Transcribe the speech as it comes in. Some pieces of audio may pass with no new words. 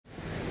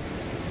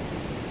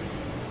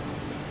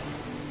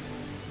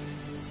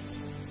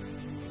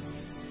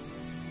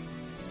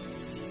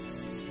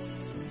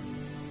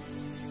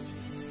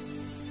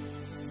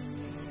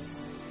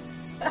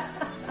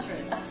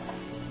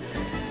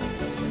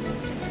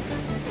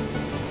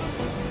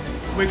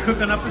We're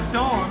cooking up a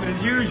storm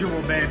as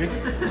usual, baby.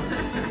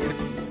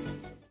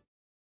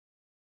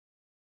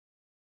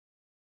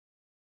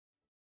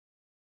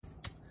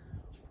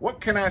 What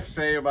can I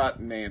say about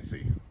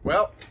Nancy?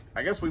 Well,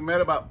 I guess we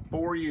met about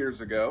 4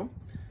 years ago,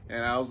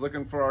 and I was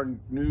looking for our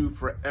new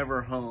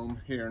forever home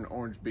here in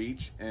Orange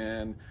Beach,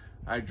 and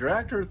I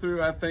dragged her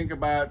through, I think,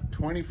 about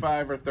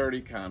 25 or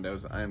 30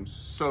 condos. I am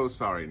so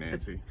sorry,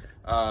 Nancy.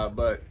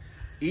 But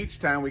each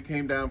time we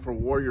came down for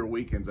warrior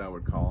weekends, I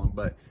would call them,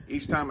 but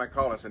each time I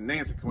called, I said,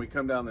 Nancy, can we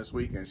come down this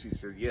weekend? She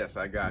said, yes,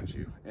 I got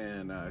you.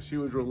 And she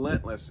was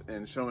relentless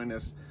in showing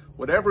us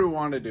whatever we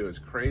wanted to do, as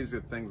crazy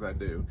the things I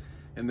do.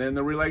 And then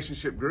the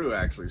relationship grew,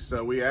 actually.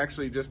 So we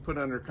actually just put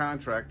under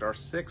contract our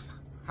 6th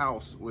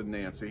house with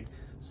Nancy.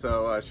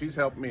 So she's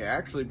helped me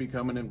actually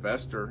become an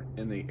investor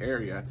in the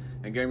area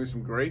and gave me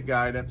some great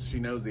guidance. She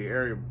knows the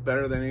area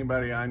better than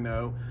anybody I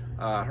know.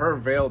 Her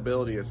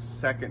availability is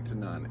second to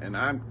none. And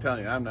I'm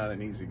telling you, I'm not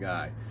an easy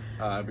guy.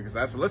 Because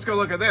I said, let's go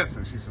look at this.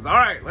 And she says, all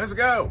right, let's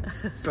go.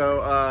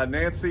 So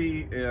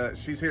Nancy,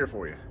 she's here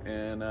for you.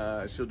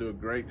 And she'll do a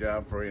great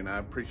job for you. And I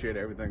appreciate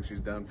everything she's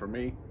done for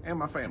me and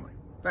my family.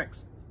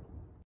 Thanks.